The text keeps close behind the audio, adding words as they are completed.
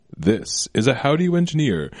This is a How Do You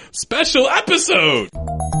Engineer special episode!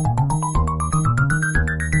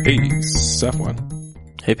 Hey, Safwan.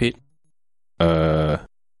 Hey, Pete.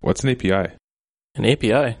 What's an API? An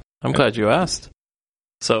API? I'm glad you asked.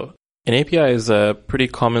 So, an API is a pretty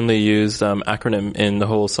commonly used acronym in the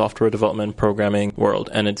whole software development programming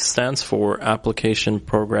world, and it stands for Application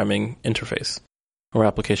Programming Interface, or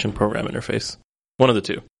Application Program Interface. One of the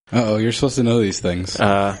two. Uh-oh, you're supposed to know these things.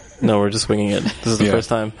 No, we're just winging it. This is the first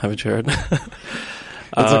time. Haven't you heard?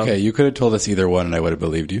 It's okay. You could have told us either one and I would have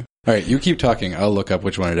believed you. All right, you keep talking. I'll look up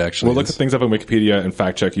which one it actually We'll look is. at things up on Wikipedia and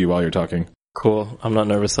fact check you while you're talking. Cool. I'm not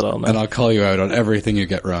nervous at all now. And I'll call you out on everything you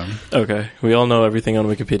get wrong. Okay. We all know everything on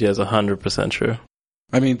Wikipedia is 100% true.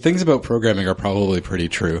 I mean, things about programming are probably pretty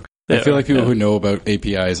true. I Yeah, feel like people yeah. who know about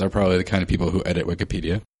APIs are probably the kind of people who edit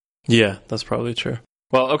Wikipedia. Yeah, that's probably true.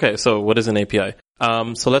 Well, okay, so what is an API?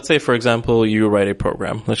 So let's say, for example, you write a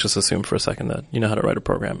program. Let's just assume for a second that you know how to write a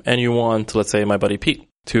program. And you want, let's say, my buddy Pete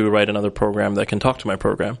to write another program that can talk to my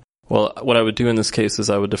program. Well, what I would do in this case is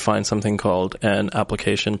I would define something called an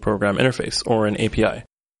application program interface, or an API.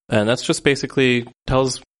 And that's just basically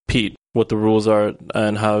tells Pete what the rules are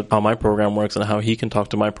and how my program works and how he can talk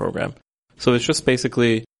to my program. So it's just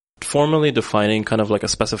basically formally defining kind of like a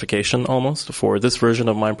specification almost for this version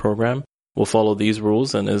of my program. Will follow these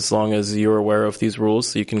rules, and as long as you're aware of these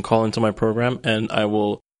rules, you can call into my program and I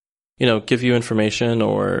will, give you information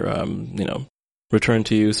or, return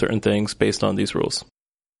to you certain things based on these rules.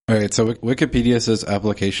 All right, so Wikipedia says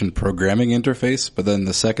Application Programming Interface, but then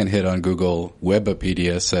the second hit on Google,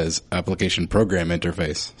 Webapedia, says Application Program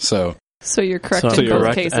Interface. So you're correct So in you're both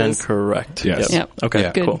correct cases. and correct. Yes. Yep. Okay,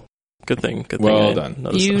 Yeah. Good. cool. Good thing. Well I done.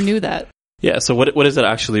 noticed You that. knew that. Yeah, so what is it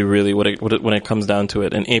actually really, when it comes down to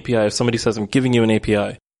it? An API, if somebody says, I'm giving you an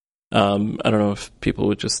API, I don't know if people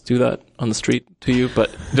would just do that on the street to you, but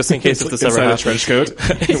just in case if this ever Inside a happens. trench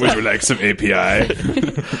coat. Would you like some API?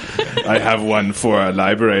 I have one for a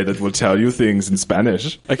library that will tell you things in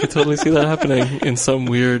Spanish. I could totally see that happening in some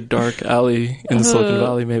weird dark alley in the Silicon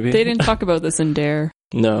Valley, maybe. They didn't talk about this in Dare.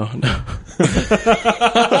 No.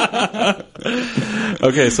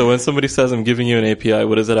 Okay, so when somebody says I'm giving you an API,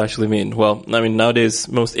 what does that actually mean? Well, I mean, nowadays,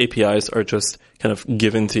 most APIs are just kind of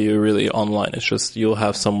given to you really online. It's just you'll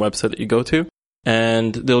have some website that you go to,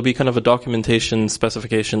 and there'll be kind of a documentation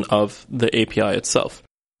specification of the API itself.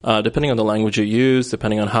 Depending on the language you use,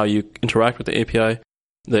 depending on how you interact with the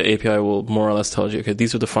API will more or less tell you, okay,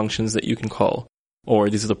 these are the functions that you can call, or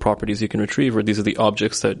these are the properties you can retrieve, or these are the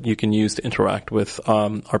objects that you can use to interact with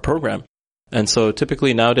our program. And so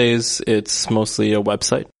typically nowadays, it's mostly a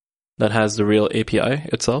website that has the real API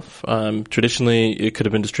itself. Traditionally, it could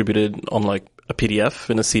have been distributed on like a PDF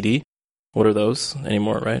in a CD. What are those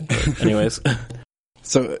anymore, right? But anyways.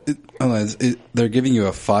 So they're giving you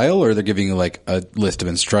a file, or they're giving you like a list of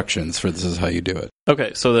instructions for this is how you do it?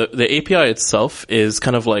 Okay, so the API itself is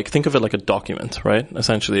kind of like, think of it like a document, right?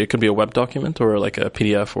 Essentially, it could be a web document or like a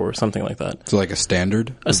PDF or something like that. So like a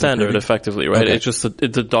standard? A standard, effectively, right? Okay. It's just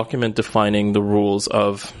it's a document defining the rules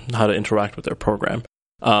of how to interact with their program.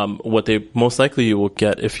 What they most likely you will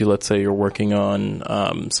get if you, let's say, you're working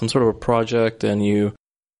on some sort of a project and you,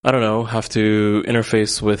 I don't know, have to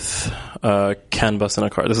interface with CAN bus in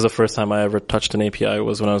a car. This is the first time I ever touched an API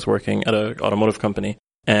was when I was working at an automotive company.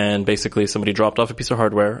 And basically somebody dropped off a piece of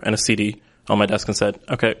hardware and a CD on my desk and said,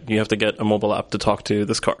 okay, you have to get a mobile app to talk to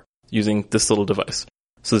this car using this little device.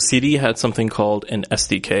 So the CD had something called an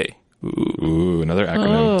SDK. Ooh, another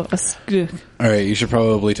acronym. All right, you should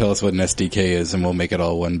probably tell us what an SDK is, and we'll make it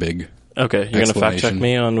all one big. Okay, you're going to fact check explanation.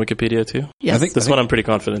 me on Wikipedia too? Yes. This one I'm pretty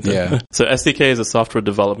confident in. Yeah. So SDK is a software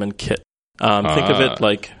development kit. Think of it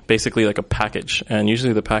like basically like a package, and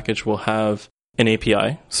usually the package will have an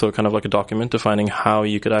API, so kind of like a document defining how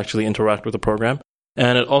you could actually interact with the program.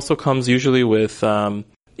 And it also comes usually with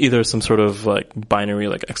either some sort of like binary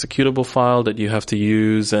like executable file that you have to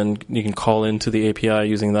use, and you can call into the API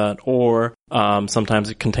using that, or sometimes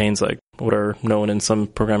it contains like what are known in some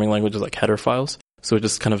programming languages like header files. So it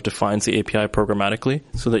just kind of defines the API programmatically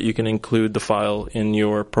so that you can include the file in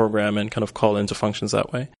your program and kind of call into functions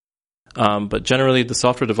that way. But generally, the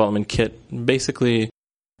software development kit basically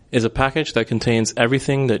is a package that contains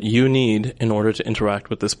everything that you need in order to interact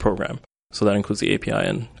with this program. So that includes the API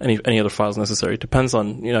and any other files necessary. It depends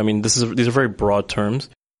on, these are very broad terms.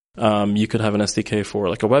 You could have an SDK for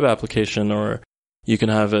like a web application, or you can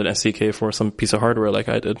have an SDK for some piece of hardware like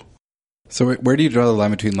I did. So where do you draw the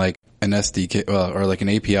line between like an SDK or like an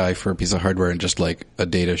API for a piece of hardware and just like a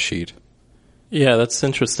data sheet? Yeah, that's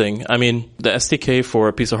interesting. I mean, the SDK for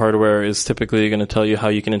a piece of hardware is typically going to tell you how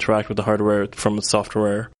you can interact with the hardware from a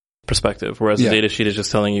software perspective, whereas the datasheet is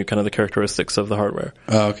just telling you kind of the characteristics of the hardware.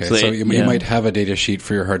 Oh, okay. So you might have a datasheet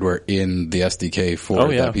for your hardware in the SDK for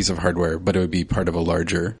that piece of hardware, but it would be part of a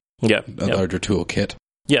larger larger toolkit.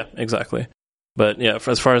 Yeah, exactly. But yeah,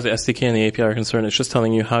 as far as the SDK and the API are concerned, it's just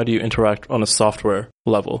telling you how do you interact on a software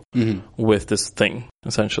level with this thing,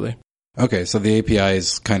 essentially. Okay, so the API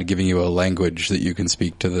is kind of giving you a language that you can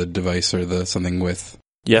speak to the device or something with.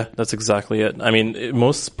 Yeah, that's exactly it. I mean,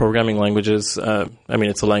 most programming languages,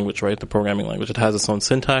 it's a language, right? The programming language. It has its own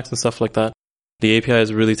syntax and stuff like that. The API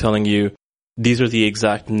is really telling you, these are the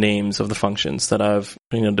exact names of the functions that I've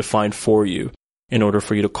defined for you in order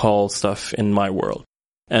for you to call stuff in my world.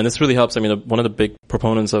 And this really helps. I mean, one of the big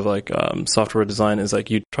proponents of software design is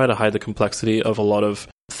you try to hide the complexity of a lot of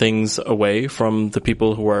things away from the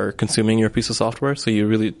people who are consuming your piece of software. So you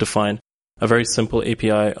really define a very simple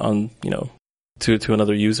API on, to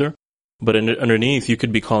another user. But underneath, you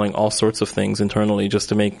could be calling all sorts of things internally just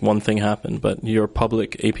to make one thing happen. But your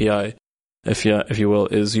public API, if you will,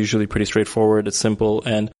 is usually pretty straightforward. It's simple.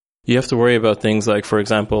 And you have to worry about things like, for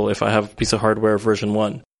example, if I have a piece of hardware version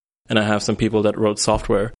 1, and I have some people that wrote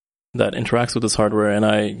software that interacts with this hardware, and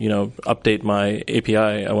I, update my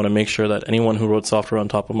API, I want to make sure that anyone who wrote software on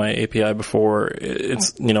top of my API before,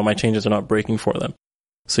 it's, my changes are not breaking for them.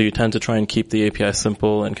 So you tend to try and keep the API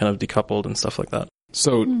simple and kind of decoupled and stuff like that.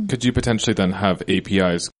 So could you potentially then have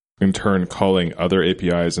APIs in turn calling other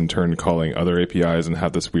APIs, in turn calling other APIs, and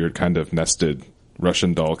have this weird kind of nested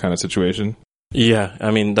Russian doll kind of situation? Yeah,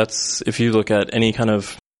 I mean, that's, if you look at any kind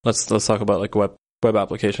of, let's talk about web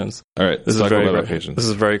applications. All right, this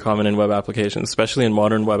is very common in web applications, especially in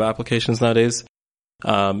modern web applications nowadays.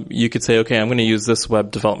 You could say, okay, I'm going to use this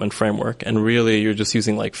web development framework, and really you're just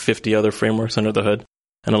using 50 other frameworks under the hood.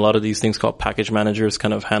 And a lot of these things called package managers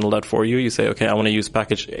kind of handle that for you. You say, okay, I want to use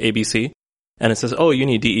package ABC, and it says, oh, you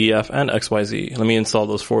need DEF and XYZ. Let me install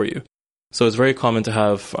those for you. So it's very common to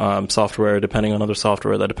have software depending on other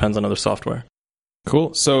software that depends on other software.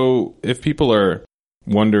 Cool. So if people are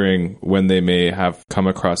wondering when they may have come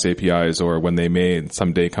across APIs or when they may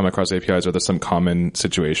someday come across APIs, are there some common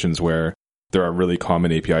situations where there are really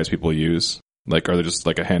common APIs people use? Are there just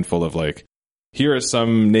a handful of here are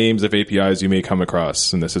some names of APIs you may come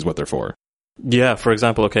across and this is what they're for? Yeah, for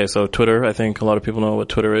example, okay, so Twitter, I think a lot of people know what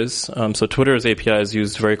Twitter is. So Twitter's API is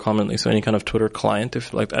used very commonly. So any kind of Twitter client,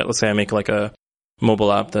 if let's say I make a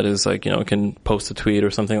mobile app that is can post a tweet or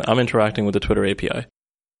something, I'm interacting with the Twitter API.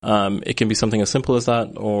 It can be something as simple as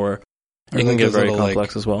that, or it can get very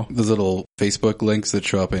complex as well. Those little Facebook links that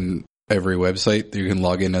show up in every website that you can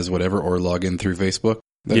log in as whatever or log in through Facebook.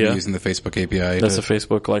 You're using the Facebook API. That's a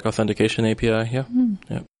Facebook authentication API. Yeah.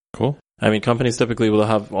 Yeah. Cool. I mean, companies typically will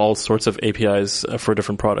have all sorts of APIs for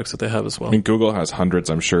different products that they have as well. I mean, Google has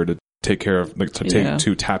hundreds, I'm sure, to take care of,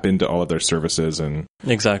 to tap into all of their services and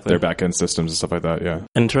exactly their back-end systems and stuff like that, yeah.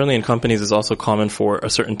 Internally in companies, it's also common for a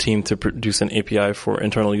certain team to produce an API for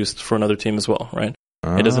internal use for another team as well, right?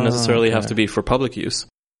 It doesn't necessarily have to be for public use.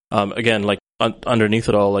 Again, underneath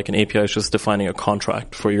it all, an API is just defining a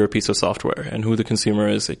contract for your piece of software and who the consumer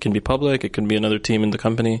is. It can be public, it can be another team in the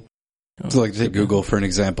company. So take Google for an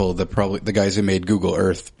example, the guys who made Google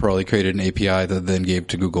Earth probably created an API that then gave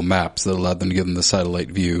to Google Maps that allowed them to give them the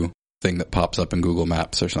satellite view thing that pops up in Google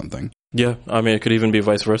Maps or something. Yeah, I mean, it could even be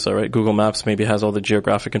vice versa, right? Google Maps maybe has all the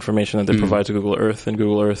geographic information that they provide to Google Earth, and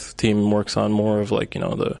Google Earth team works on more of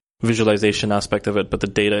the visualization aspect of it, but the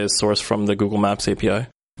data is sourced from the Google Maps API.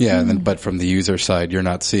 Yeah, but from the user side, you're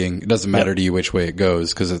not seeing, it doesn't matter to you which way it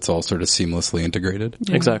goes because it's all sort of seamlessly integrated.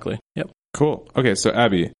 Yeah. Exactly. Yep. Cool. Okay, so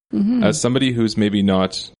Abby, as somebody who's maybe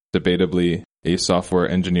not debatably a software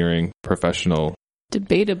engineering professional.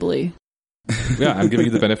 Debatably. Yeah, I'm giving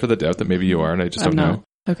you the benefit of the doubt that maybe you are and I just don't know.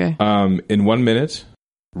 Okay. In 1 minute,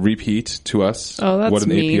 repeat to us what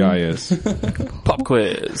an API is. Pop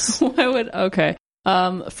quiz. Okay.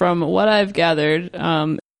 From what I've gathered,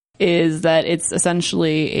 is that it's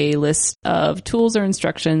essentially a list of tools or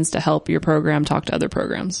instructions to help your program talk to other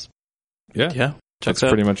programs. Yeah. Yeah. That's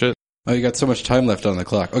pretty much it. Oh, you got so much time left on the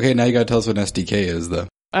clock. Okay, now you got to tell us what an SDK is, though.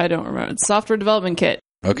 I don't remember. It's Software Development Kit.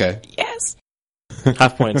 Okay. Yes.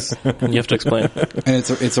 Half points. You have to explain. And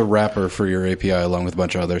it's a wrapper for your API along with a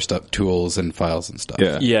bunch of other stuff, tools and files and stuff.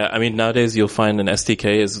 Yeah. I mean, nowadays you'll find an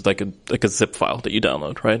SDK is like a zip file that you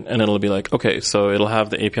download, right? And it'll be okay, so it'll have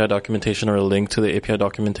the API documentation or a link to the API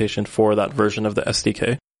documentation for that version of the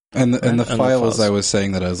SDK. And the files I was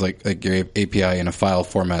saying that I was like your API in a file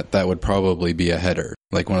format, that would probably be a header.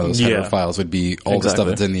 Like one of those header files would be all the stuff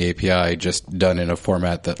that's in the API just done in a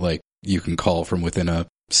format that you can call from within a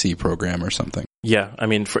C program or something. Yeah, I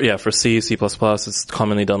mean, for C, C++, it's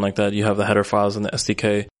commonly done like that. You have the header files in the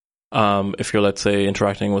SDK. If you're, let's say,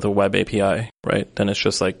 interacting with a web API, right, then it's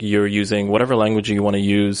just like you're using whatever language you want to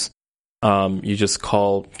use. You just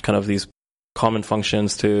call kind of these common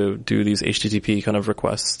functions to do these HTTP kind of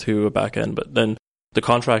requests to a backend. But then the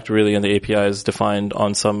contract really and the API is defined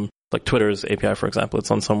on some, like Twitter's API, for example,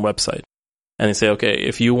 it's on some website. And they say, okay,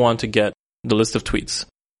 if you want to get the list of tweets,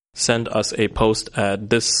 send us a post at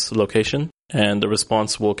this location, and the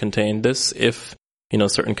response will contain this if,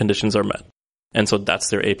 certain conditions are met. And so that's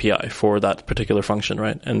their API for that particular function,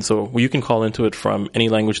 right? And so you can call into it from any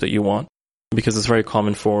language that you want, because it's very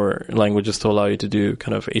common for languages to allow you to do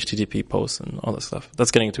kind of HTTP posts and all that stuff.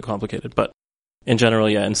 That's getting too complicated. But in general,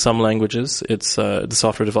 yeah, in some languages, it's the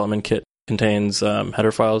software development kit contains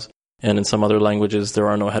header files. And in some other languages, there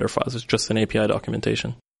are no header files. It's just an API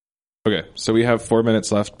documentation. Okay, so we have 4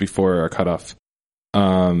 minutes left before our cutoff.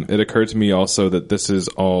 It occurred to me also that this is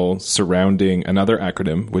all surrounding another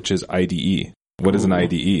acronym, which is IDE. What is an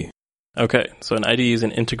IDE? Okay, so an IDE is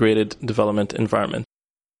an integrated development environment.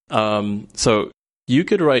 So you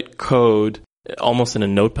could write code almost in a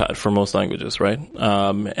notepad for most languages, right?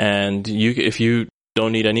 And if you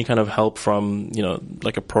don't need any kind of help from,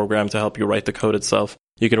 like a program to help you write the code itself,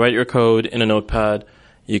 you could write your code in a notepad.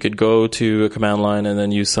 You could go to a command line and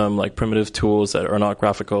then use some like primitive tools that are not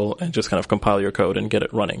graphical and just kind of compile your code and get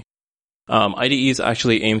it running. IDEs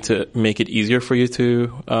actually aim to make it easier for you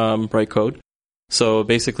to write code. So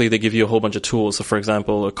basically they give you a whole bunch of tools. So for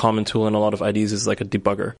example, a common tool in a lot of IDEs is like a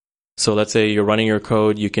debugger. So let's say you're running your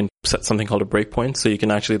code, you can set something called a breakpoint. So you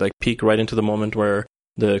can actually like peek right into the moment where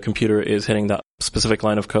the computer is hitting that specific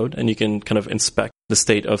line of code, and you can kind of inspect the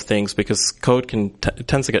state of things, because code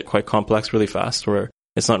tends to get quite complex really fast, where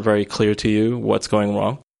it's not very clear to you what's going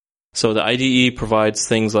wrong. So the IDE provides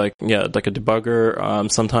things like a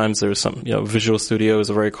debugger. Sometimes there's some, Visual Studio is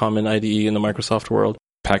a very common IDE in the Microsoft world.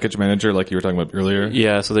 Package manager, like you were talking about earlier.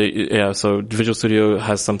 Yeah. So Visual Studio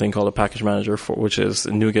has something called a package manager, which is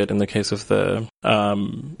NuGet in the case of the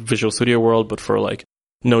Visual Studio world, but for like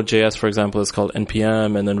Node.js, for example, is called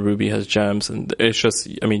NPM, and then Ruby has gems, and it's just,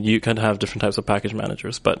 you can have different types of package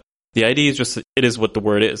managers, but the IDE is just, it is what the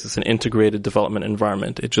word is. It's an integrated development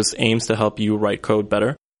environment. It just aims to help you write code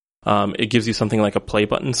better. It gives you something like a play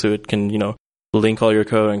button, so it can, link all your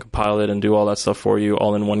code and compile it and do all that stuff for you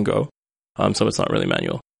all in one go. So it's not really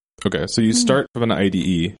manual. Okay, so you start from an IDE.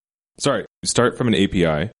 You start from an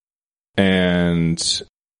API, and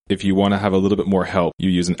if you want to have a little bit more help, you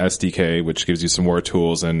use an SDK, which gives you some more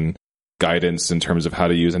tools and guidance in terms of how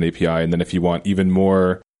to use an API. And then if you want even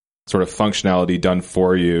more sort of functionality done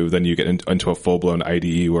for you, then you get into a full-blown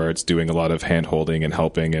IDE where it's doing a lot of hand-holding and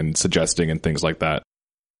helping and suggesting and things like that.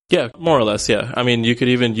 Yeah, more or less, yeah. You could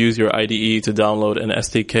even use your IDE to download an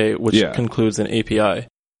SDK, which concludes an API.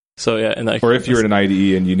 So yeah, or if you're in an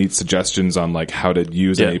IDE and you need suggestions on like how to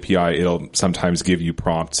use an API, it'll sometimes give you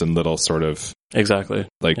prompts and little sort of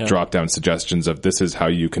drop down suggestions of this is how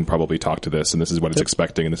you can probably talk to this, and this is what it's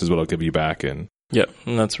expecting, and this is what it'll give you back. And and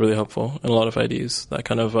that's really helpful in a lot of IDEs. That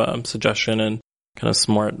kind of suggestion and kind of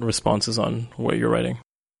smart responses on what you're writing.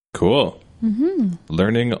 Cool. Mm-hmm.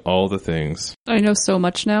 Learning all the things. I know so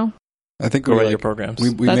much now. I think we write your programs.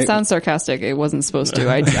 That sounds sarcastic. It wasn't supposed to.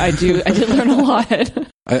 I did learn a lot.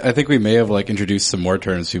 I think we may have introduced some more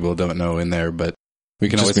terms people don't know in there, but we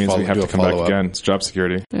can always we have to come back again. It's job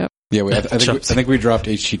security. Yep. Yeah, I think we dropped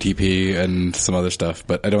HTTP and some other stuff,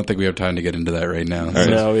 but I don't think we have time to get into that right now. Right.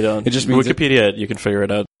 No, we don't. It just means Wikipedia, you can figure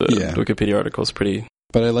it out. The Wikipedia article is pretty...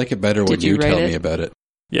 But I like it better when you tell me about it.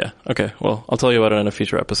 Yeah, okay. Well, I'll tell you about it in a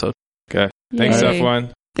future episode. Okay. Thanks,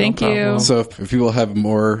 F1. Thank you. So if people have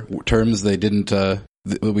more terms they didn't that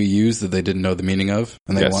we use that they didn't know the meaning of,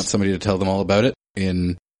 and they want somebody to tell them all about it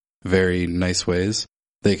in very nice ways,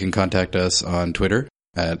 they can contact us on Twitter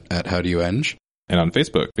at HowDoYouEng. And on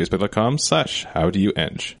Facebook,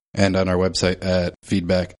 facebook.com/HowDoYouEng. And on our website at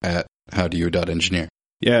feedback@howdoyou.engineer.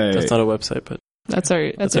 Yay. That's not a website, but... That's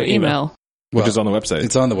our email. Which is on the website.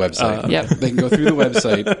 It's on the website. Yep. They can go through the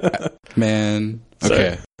website. Man.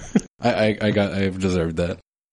 Okay. I've deserved that.